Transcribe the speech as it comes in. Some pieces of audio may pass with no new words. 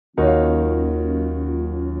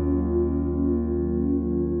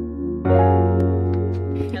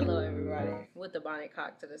with the bonnet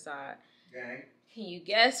cocked to the side. Gang. Can you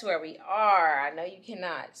guess where we are? I know you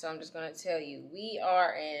cannot, so I'm just going to tell you. We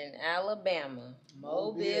are in Alabama.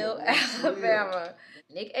 Mobile, Alabama.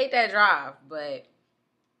 Nick ate that drive, but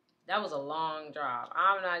that was a long drive.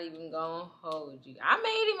 I'm not even going to hold you. I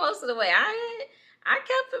made it most of the way. I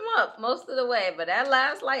kept him up most of the way, but that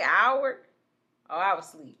last, like, hour, oh, I was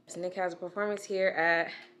asleep. So Nick has a performance here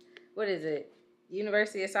at, what is it?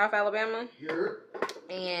 University of South Alabama. Here.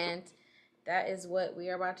 And that is what we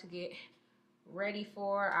are about to get ready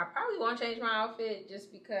for. I probably won't change my outfit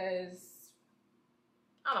just because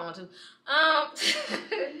I don't want to.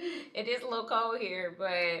 It is a little cold here,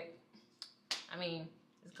 but I mean,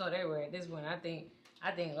 it's cold everywhere at this point. I think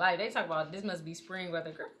like they talk about this must be spring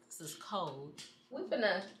weather. Girl, this is cold. We're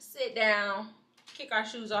gonna sit down, kick our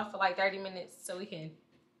shoes off for like 30 minutes so we can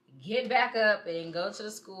get back up and go to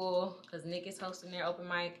the school because Nick is hosting their open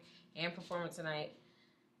mic and performing tonight.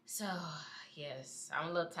 So yes, I'm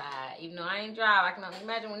a little tired. Even though I ain't drive, I can only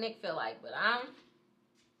imagine what Nick feel like, but I'm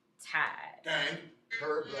tired. Gang.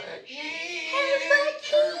 Her black. Her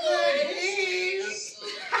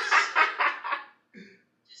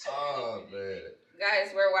Oh, man.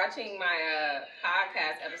 Guys, we're watching my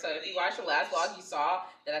podcast episode. If you watched the last vlog, you saw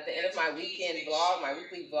that at the end of my weekend vlog, my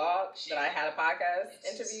weekly vlog, that I had a podcast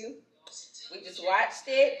interview. We just watched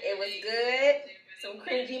it. It was good. Some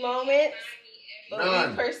cringy moments. But None.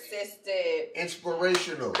 we persisted.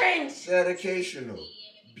 Inspirational. Cringe. Dedicational.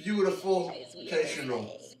 Beautiful.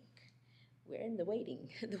 Educational. We're in the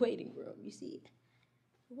waiting room. You see it.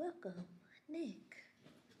 Welcome, Nick.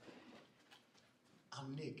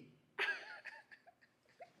 I'm Nick.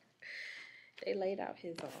 They laid out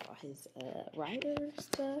his writer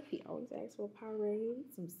stuff. He always asks for Powerade,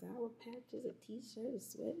 some Sour Patches, a t-shirt, a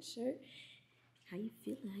sweatshirt. How you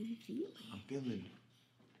feeling? I'm feeling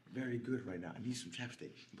very good right now. I need some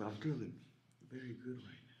chapstick, but I'm feeling very good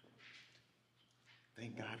right now.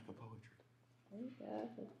 Thank God for poetry. Thank God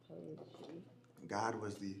for poetry. God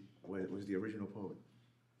was the original poet.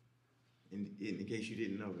 In case you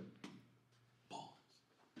didn't know it. Pause.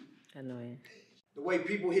 Annoying. The way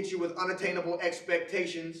people hit you with unattainable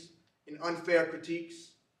expectations and unfair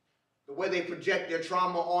critiques. The way they project their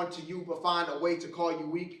trauma onto you but find a way to call you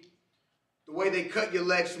weak. The way they cut your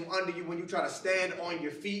legs from under you when you try to stand on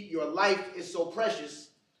your feet. Your life is so precious,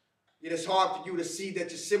 yet it's hard for you to see that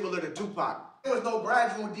you're similar to Tupac. There was no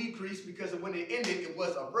gradual decrease because when it ended, it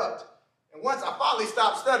was abrupt. And once I finally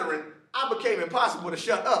stopped stuttering, I became impossible to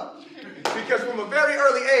shut up. Because from a very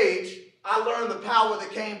early age, I learned the power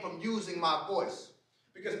that came from using my voice.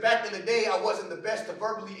 Because back in the day, I wasn't the best to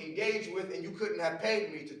verbally engage with, and you couldn't have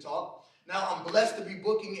paid me to talk. Now I'm blessed to be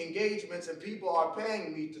booking engagements, and people are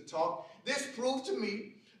paying me to talk. This proved to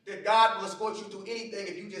me that God will escort you through anything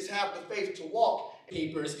if you just have the faith to walk.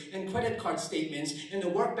 Papers and credit card statements and the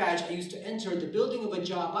work badge I used to enter the building of a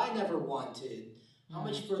job I never wanted. How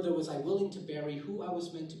much further was I willing to bury who I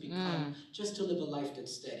was meant to become just to live a life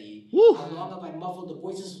that's steady? Woo. How long have I muffled the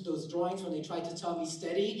voices of those drawings when they tried to tell me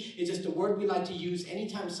steady? It's just a word we like to use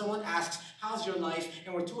anytime someone asks, how's your life?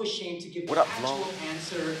 And we're too ashamed to give the actual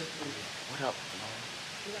answer. What up, Flo?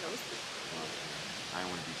 I don't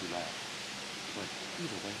want to be too loud. But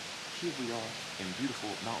either way, here we are in beautiful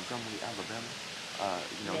Montgomery, Alabama.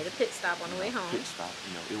 Made a pit stop on the way home. Pit stop,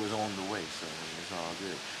 it was on the way, so it's all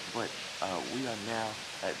good. But we are now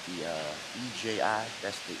at the EJI,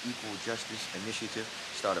 that's the Equal Justice Initiative,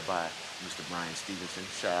 started by Mr. Brian Stevenson.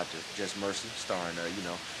 Shout out to Just Mercy, starring,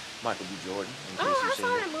 Michael B. Jordan. Oh, I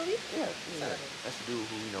saw that movie. Yeah. That's the dude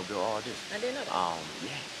who, built all this. I didn't know that.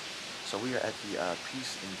 Yeah. So we are at the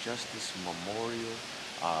Peace and Justice Memorial.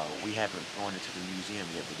 We haven't gone into the museum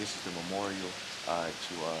yet, but this is the memorial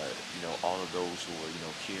to all of those who were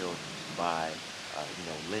killed by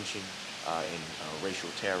lynching and racial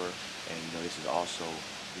terror, and this is also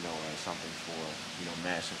something for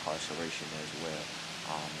mass incarceration as well.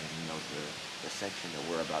 And the section that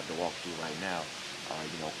we're about to walk through right now are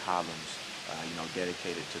columns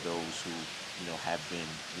dedicated to those who have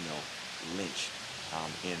been lynched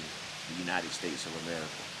in the United States of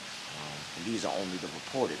America. And these are only the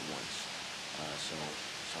reported ones. So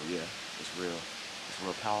yeah, it's real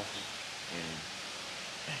powerful. And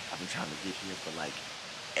I've been trying to get here for like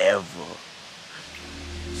ever.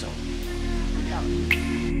 So, yeah.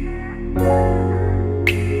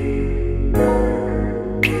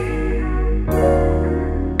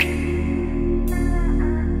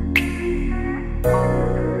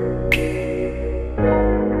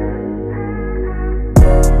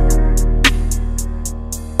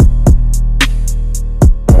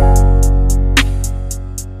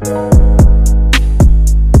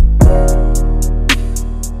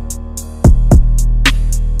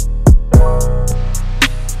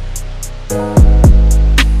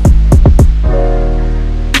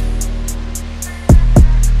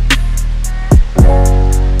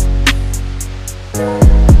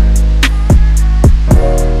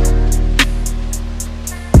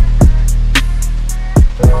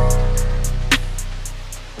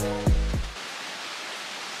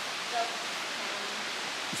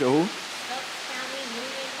 said who? Stokes County,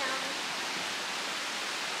 Union County,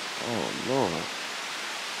 Oh, Lord.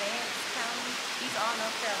 Vance County. These all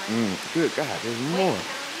North Carolina. Good God, there's Wake more.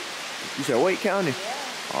 County. You said Wake County? Yeah.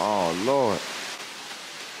 Oh, Lord.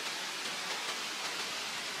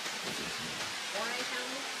 Warren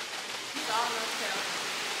County. These all North Carolina.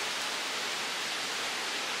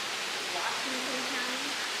 Washington County.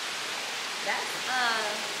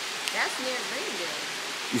 That's near Greenville.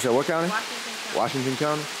 You said what county? Washington County. Washington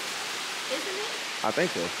County? Isn't it? I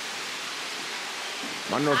think so.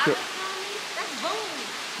 My North Catawba Carolina. County? That's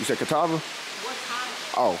Boone. You said Catawba? What time?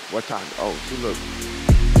 Oh, what time? Oh, see, look.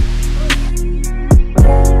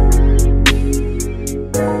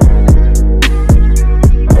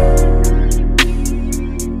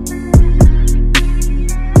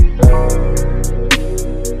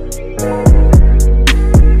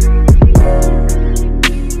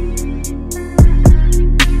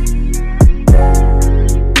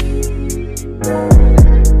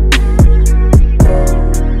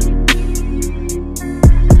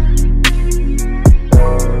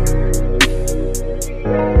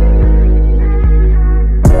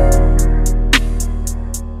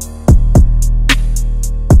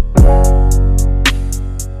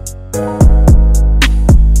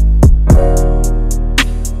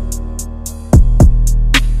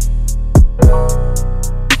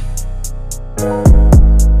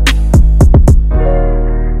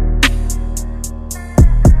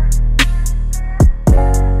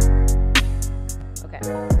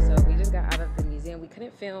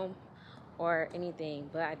 film or anything,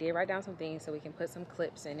 but I did write down some things so we can put some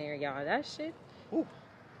clips in there, y'all. That shit, Ooh.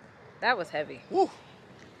 That was heavy. Woo.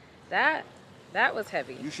 That was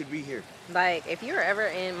heavy. You should be here. Like, if you're ever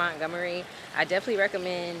in Montgomery, I definitely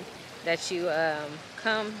recommend that you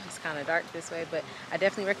come. It's kind of dark this way, but I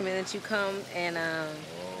definitely recommend that you come and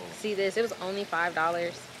see this. It was only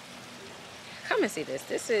 $5. Come and see this.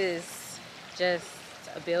 This is just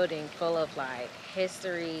a building full of like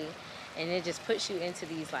history, and it just puts you into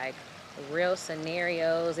these like real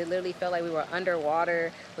scenarios. It literally felt like we were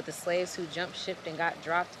underwater with the slaves who jumped ship and got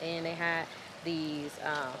dropped in. They had these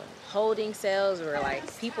holding cells where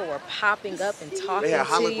like people were popping up and talking to you.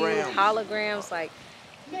 Holograms. Like,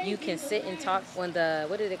 you can sit and talk when the,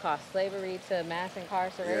 what did they call, slavery to mass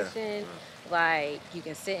incarceration. Yeah. Like, you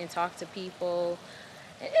can sit and talk to people.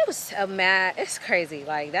 It was it's crazy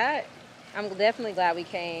like that. I'm definitely glad we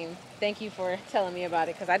came. Thank you for telling me about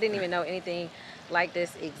it, because I didn't even know anything like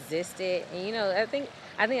this existed. And you know, I think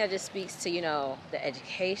that just speaks to, you know, the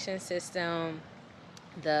education system,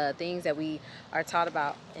 the things that we are taught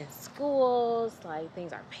about in schools, like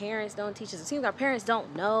things our parents don't teach us, it seems our parents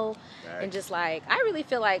don't know. Right. And just like, I really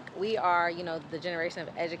feel like we are, you know, the generation of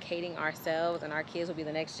educating ourselves, and our kids will be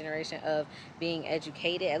the next generation of being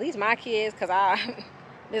educated. At least my kids, because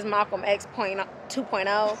this Malcolm X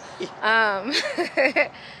 2.0.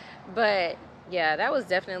 But yeah, that was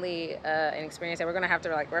definitely an experience that we're gonna have to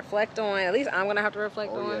like reflect on. At least I'm gonna have to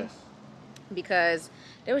reflect on. Yes. Because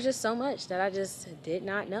there was just so much that I just did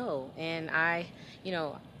not know. And I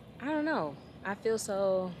don't know. I feel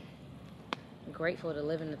so grateful to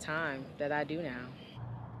live in the time that I do now.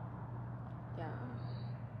 Yeah.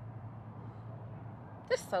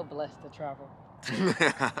 Just so blessed to travel.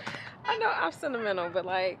 I know I'm sentimental, but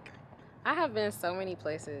like, I have been so many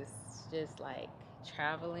places just like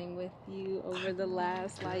traveling with you over the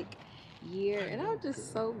last like year, and I'm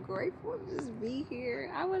just so grateful to just be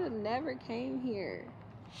here. I would have never came here.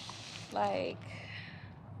 Like,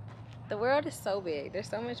 the world is so big. There's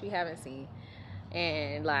so much we haven't seen,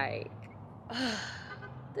 and like,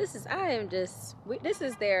 this is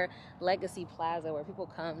their Legacy Plaza where people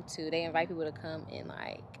come to. They invite people to come and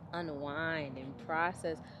like unwind and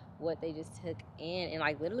process what they just took in. And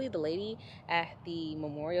like, literally the lady at the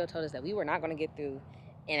memorial told us that we were not going to get through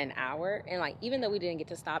in an hour. And like, even though we didn't get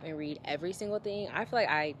to stop and read every single thing, I feel like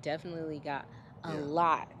I definitely got a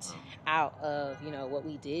lot out of, you know, what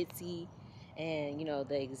we did see. And, you know,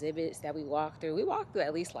 the exhibits that we walked through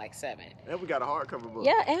at least like 7. And we got a hardcover book.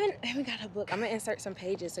 Yeah, and we got a book. I'm going to insert some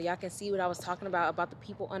pages so y'all can see what I was talking about the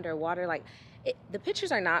people underwater. Like, the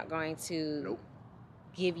pictures are not going to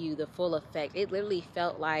give you the full effect. It literally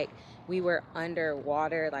felt like we were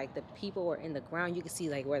underwater. Like, the people were in the ground. You could see,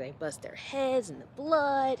 like, where they bust their heads and the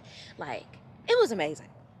blood. Like, it was amazing.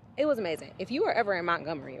 It was amazing. If you are ever in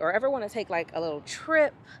Montgomery or ever want to take, like, a little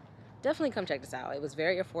trip, definitely come check this out. It was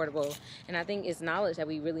very affordable, and I think it's knowledge that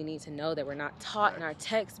we really need to know that we're not taught in our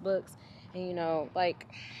textbooks. And, you know, like,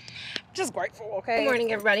 just grateful, okay? Good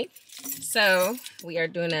morning, everybody. So we are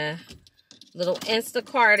doing a little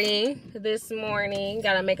Instacarting this morning.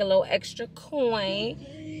 Gotta make a little extra coin.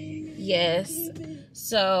 Yes,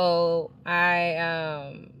 So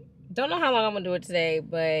I don't know how long I'm gonna do it today,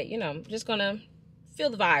 but you know, I'm just gonna feel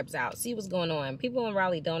the vibes out, see what's going on. People in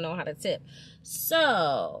Raleigh don't know how to tip,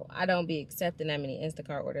 so I don't be accepting that many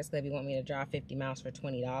Instacart orders because they want me to drive 50 miles for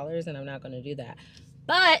 $20, and I'm not gonna do that.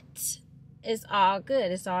 But it's all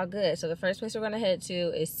good. It's all good. So the first place we're gonna head to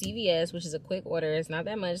is CVS, which is a quick order. It's not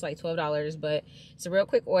that much, it's like $12, but it's a real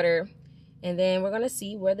quick order. And then we're gonna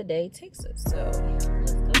see where the day takes us. So let's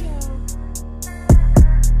go, y'all.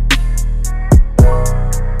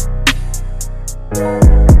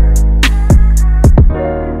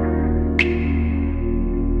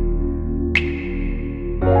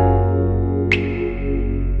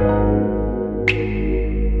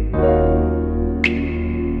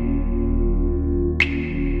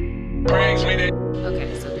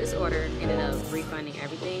 Okay, so this order ended up refunding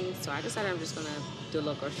everything. So I decided I'm just gonna do a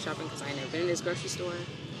little grocery shopping because I ain't never been in this grocery store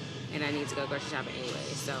and I need to go grocery shopping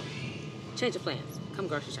anyway. So change of plans. Come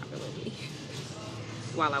grocery shopping with me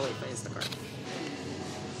while I wait for Instacart.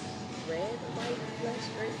 Red, white, flesh,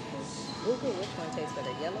 grapefruit. Google which one tastes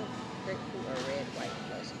better, yellow grapefruit or red, white,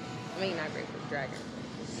 flesh. I mean, not grapefruit, dragon.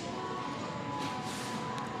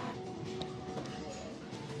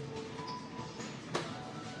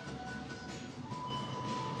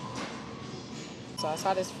 So I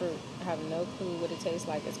saw this fruit. I have no clue what it tastes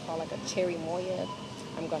like. It's called like a cherry moya.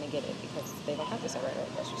 I'm gonna get it because they don't have this at regular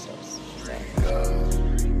grocery stores. So.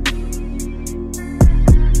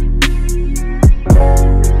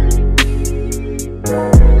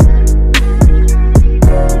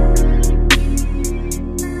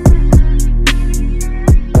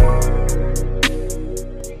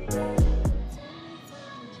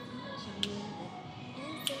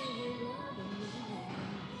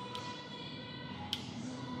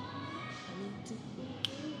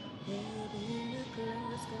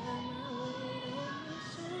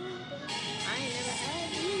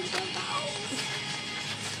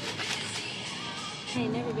 I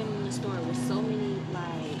ain't never been in a store with so many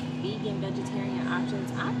like vegan, vegetarian options.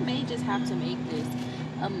 I may just have to make this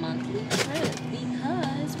a monthly trip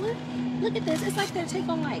because look at this. It's like they take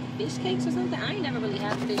on like fish cakes or something. I ain't never really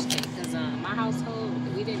had fish cake because my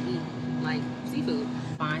household, we didn't eat like seafood.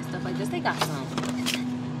 Fine stuff like this. They got some.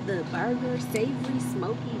 The burger, savory,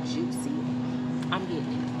 smoky, juicy. I'm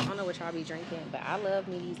getting it. I don't know what y'all be drinking, but I love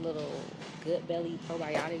me these little Good Belly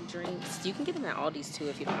probiotic drinks. You can get them at Aldi's too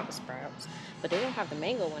if you don't have a Sprouts, but they don't have the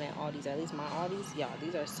mango one at Aldi's, at least my Aldi's. Y'all,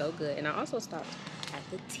 these are so good. And I also stopped at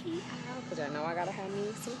the tea aisle because I know I gotta have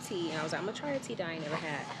me some tea, and I was like, I'm gonna try a tea that I ain't never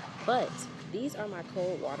had. But these are my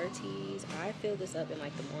cold water teas. I fill this up in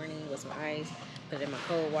like the morning with some ice, put it in my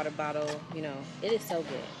cold water bottle. You know, it is so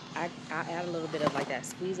good. I add a little bit of like that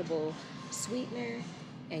squeezable sweetener.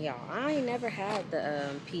 And y'all, I ain't never had the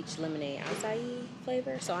peach lemonade acai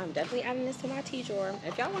flavor, so I'm definitely adding this to my tea drawer.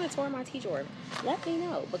 If y'all want to tour my tea drawer, let me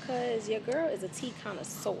know because your girl is a tea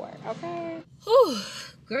connoisseur, okay? Whew.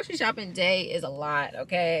 Grocery shopping day is a lot,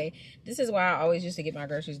 okay? This is why I always used to get my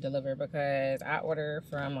groceries delivered because I order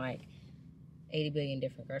from like 80 billion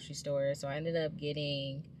different grocery stores. So I ended up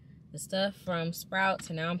getting the stuff from Sprouts,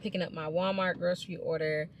 and now I'm picking up my Walmart grocery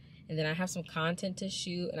order. And then I have some content to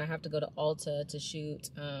shoot, and I have to go to Ulta to shoot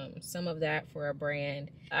some of that for a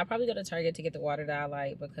brand. I'll probably go to Target to get the water that I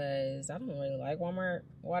like because I don't really like Walmart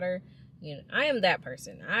water. You know, I am that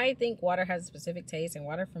person. I think water has a specific taste, and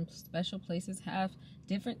water from special places have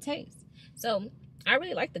different tastes. So I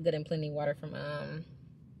really like the Good and Plenty water from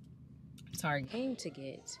Target. I came to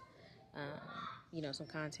get you know, some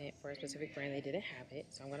content for a specific brand. They didn't have it,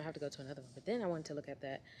 so I'm gonna have to go to another one. But then I wanted to look at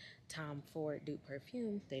that Tom Ford dupe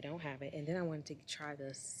perfume. They don't have it. And then I wanted to try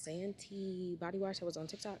the Santee body wash that was on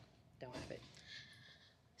TikTok. Don't have it.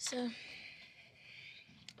 So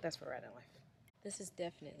that's where we're at in life. This is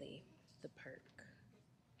definitely the perk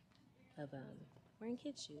of wearing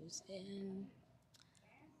kid shoes, and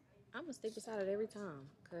I'm gonna stick beside it every time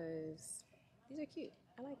because these are cute.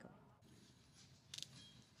 I like them.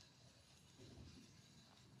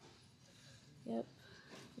 Yep,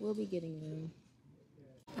 we'll be getting them.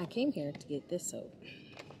 I came here to get this soap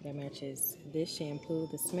that matches this shampoo.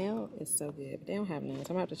 The smell is so good, but they don't have none, so I'm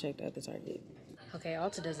gonna have to check the other Target. Okay,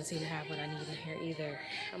 Ulta doesn't seem to have what I need in here either.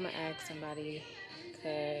 I'm gonna ask somebody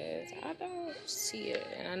because I don't see it,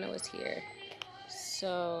 and I know it's here.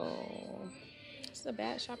 So it's a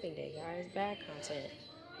bad shopping day, guys. Bad content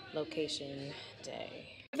location day.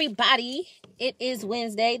 Everybody, it is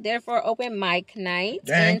Wednesday, therefore open mic night.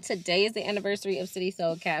 Dang. And today is the anniversary of City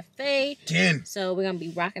Soul Cafe. 10. So we're going to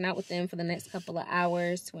be rocking out with them for the next couple of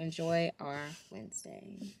hours to enjoy our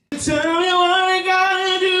Wednesday. Tell me what I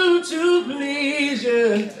gotta do to please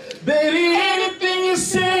you. Baby, anything you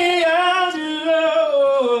say, I'll do.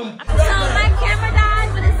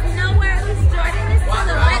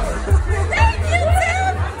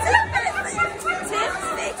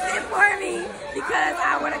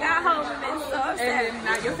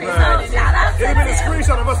 a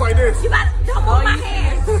screenshot of us like this. You got to don't move my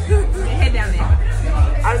hand. Head down there.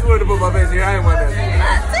 I just wanted to put my face here. I ain't want that.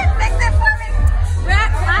 Fix that for me. We're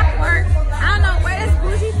at Clockwork. I don't know where this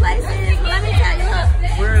bougie place is, but let me tell you, look.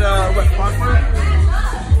 We're at, what, Clockwork?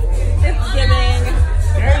 It's giving.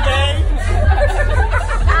 Gang, gang.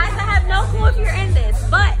 Guys, I have no clue if you're in this,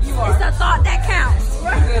 but it's the thought that counts.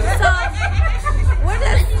 So, we're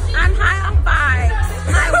just, I'm high on vibes.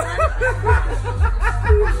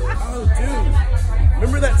 Oh, dude.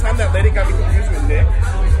 Remember that time that lady got me confused with Nick?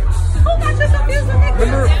 Who got you confused with Nick?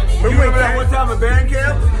 Remember that one time at band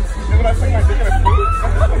camp? Remember I sang my dick in a flute?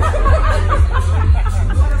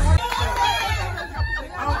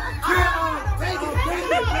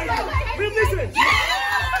 Listen.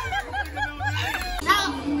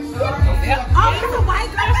 Oh, it's a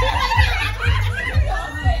white girl.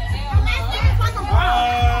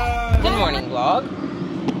 Good morning, vlog.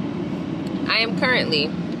 I am currently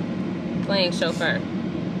playing chauffeur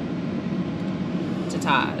to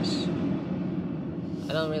Taj.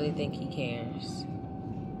 I don't really think he cares.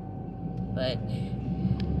 But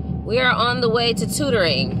we are on the way to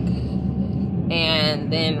tutoring.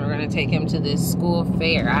 And then we're gonna take him to this school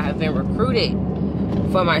fair. I have been recruited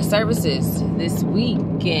for my services this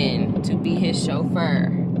weekend to be his chauffeur.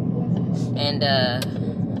 And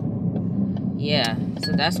yeah,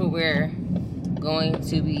 so that's what we're going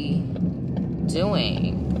to be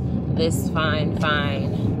doing this fine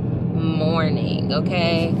morning,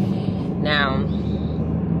 okay? Now,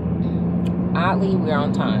 oddly, we're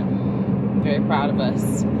on time. Very proud of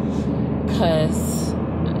us, because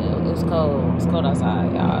it's cold. It's cold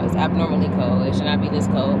outside, y'all. It's abnormally cold. It should not be this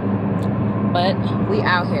cold. But we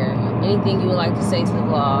out here. Anything you would like to say to the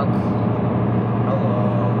vlog?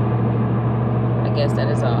 Hello. I guess that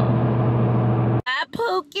is all. Bye,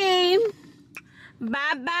 Pookie.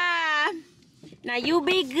 Bye-bye. Now, you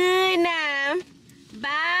be good now.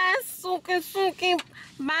 Bye, Suki.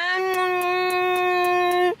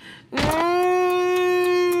 Bye.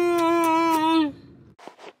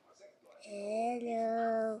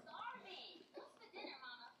 Hello.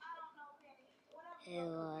 How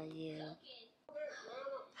are you?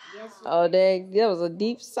 Oh, dang. That was a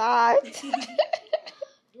deep sigh. Do I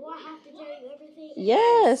have to tell you everything?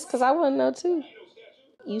 Yes, because I want to know, too.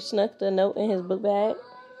 You snuck the note in his book bag?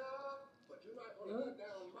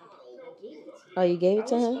 Oh, you gave it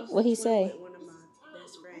to him? What'd he say? One of my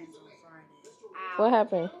best friends on Friday. What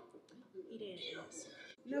happened? He didn't ask.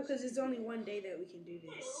 No, because it's only one day that we can do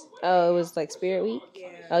this. Oh, it was like Spirit Week?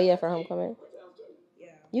 Yeah. Oh, yeah, for homecoming.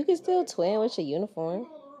 Yeah. You can still twin with your uniform.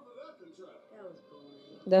 That was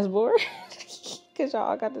boring. That's boring? Because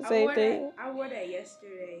y'all got the same thing? I wore that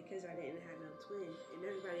yesterday because I didn't have no twin. And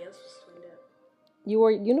everybody else was twinned up. You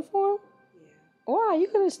wore uniform? Yeah. Why? You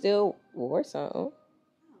could have still wore something I don't know.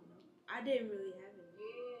 I didn't really have it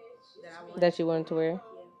that I wanted. that you wanted to wear. Yeah.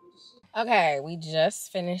 Okay, we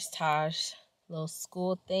just finished Taj's little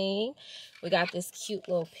school thing. We got this cute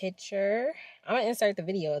little picture. I'm gonna insert the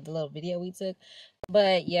video of the little video we took.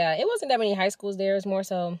 But yeah, it wasn't that many high schools there. It's more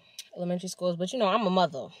so elementary schools. But you know, I'm a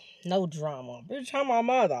mother. No drama. Bitch, I'm a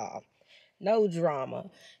mother. No drama.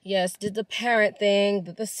 Yes, did the parent thing,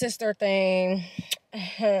 did the sister thing.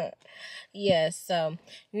 Yes, so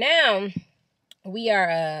now we are,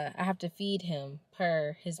 I have to feed him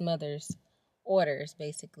per his mother's orders,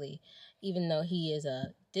 basically. Even though he is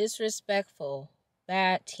a disrespectful,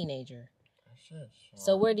 bad teenager.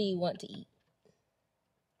 So where do you want to eat?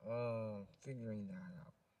 Figuring that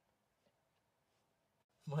out.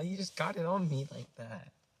 Well, you just got it on me like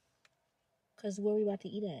that. Because where we about to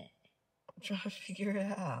eat at? I'm trying to figure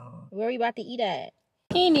it out. Where we about to eat at?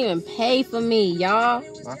 He didn't even pay for me, y'all.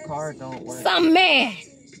 My card don't work. Some man.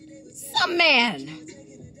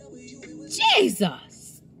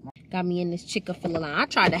 Jesus. Got me in this Chick-fil-A line. I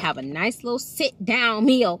tried to have a nice little sit-down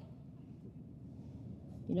meal.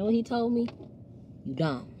 You know what he told me? You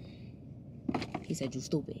dumb. He said you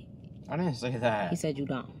stupid. I didn't say that. He said you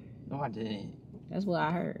dumb. No, I didn't. That's what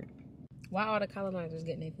I heard. Why all the colonizers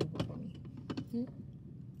getting their food before me?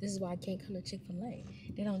 This is why I can't come to Chick-fil-A.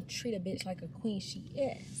 They don't treat a bitch like a queen she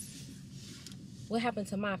is. What happened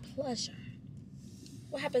to my pleasure?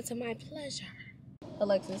 What happened to my pleasure?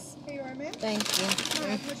 Alexis. Here you are, ma'am. Thank you.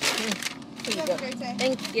 Here you go. Have a great day.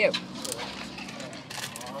 Thank you.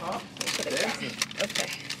 Okay,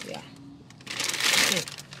 yeah.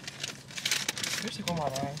 You take one more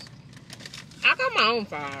rice. I got my own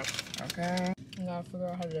fries. Okay. I gotta figure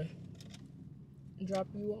out how to drop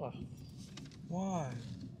you off. Why?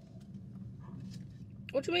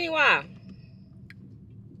 What you mean, why?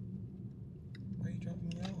 Why are you dropping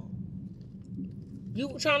me off?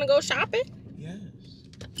 You trying to go shopping? Yes.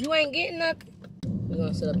 You ain't getting nothing? We're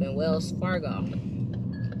gonna sit up in Wells Fargo.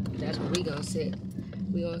 That's where we gonna sit.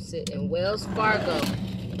 We gonna sit in Wells Fargo,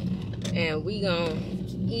 and we gonna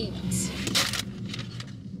eat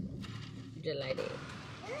just like that.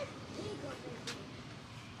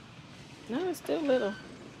 No, it's still little.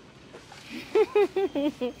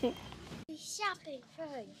 Shopping for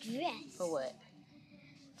a dress. For what?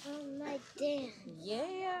 For my dance.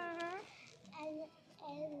 Yeah. And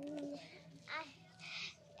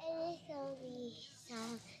it's gonna be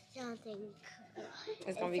something cool.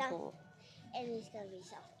 It's gonna be cool. And it's gonna be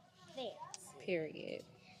so fancy. Period.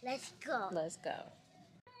 Let's go. Let's go.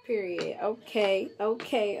 Period. Okay.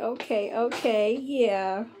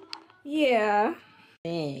 Yeah. Yeah.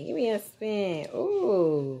 Spin. Give me a spin.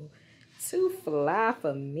 Ooh. Too fly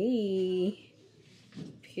for me.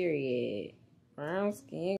 Period. Brown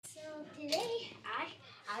skin. So today I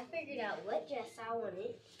figured out what dress I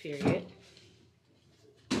wanted. Period.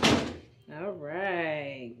 All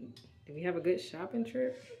right. Did we have a good shopping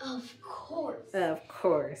trip? Of course. Of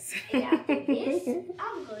course. And after this,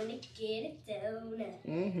 I'm going to get a donut.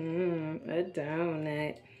 A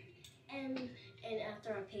donut. And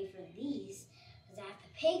after I pay for these, because I have to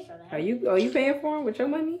pay for them. Are you paying for them with your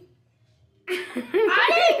money? I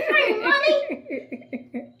didn't bring money.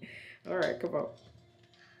 All right, come on.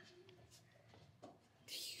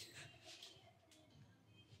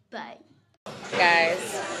 Bye. Guys,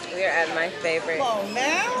 we're at my favorite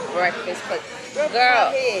breakfast place.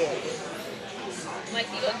 Girl. Like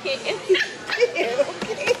you okay?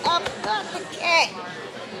 I'm not the cat.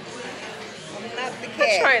 I'm not the I'm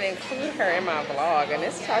cat. trying to include her in my vlog, and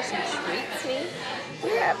this is how she treats me.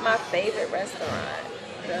 We're at my favorite restaurant.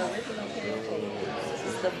 The original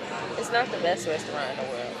It's not the best restaurant in the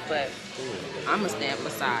world, but I'ma stand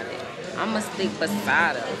beside it. I'ma stick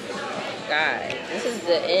beside her. God, this is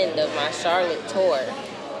the end of my Charlotte tour.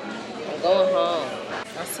 I'm going home.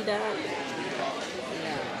 Y'all see that?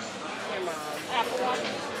 Yeah. Here, Mom.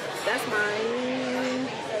 That's mine.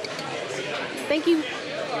 Thank you.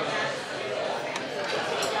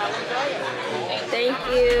 Thank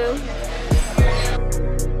you.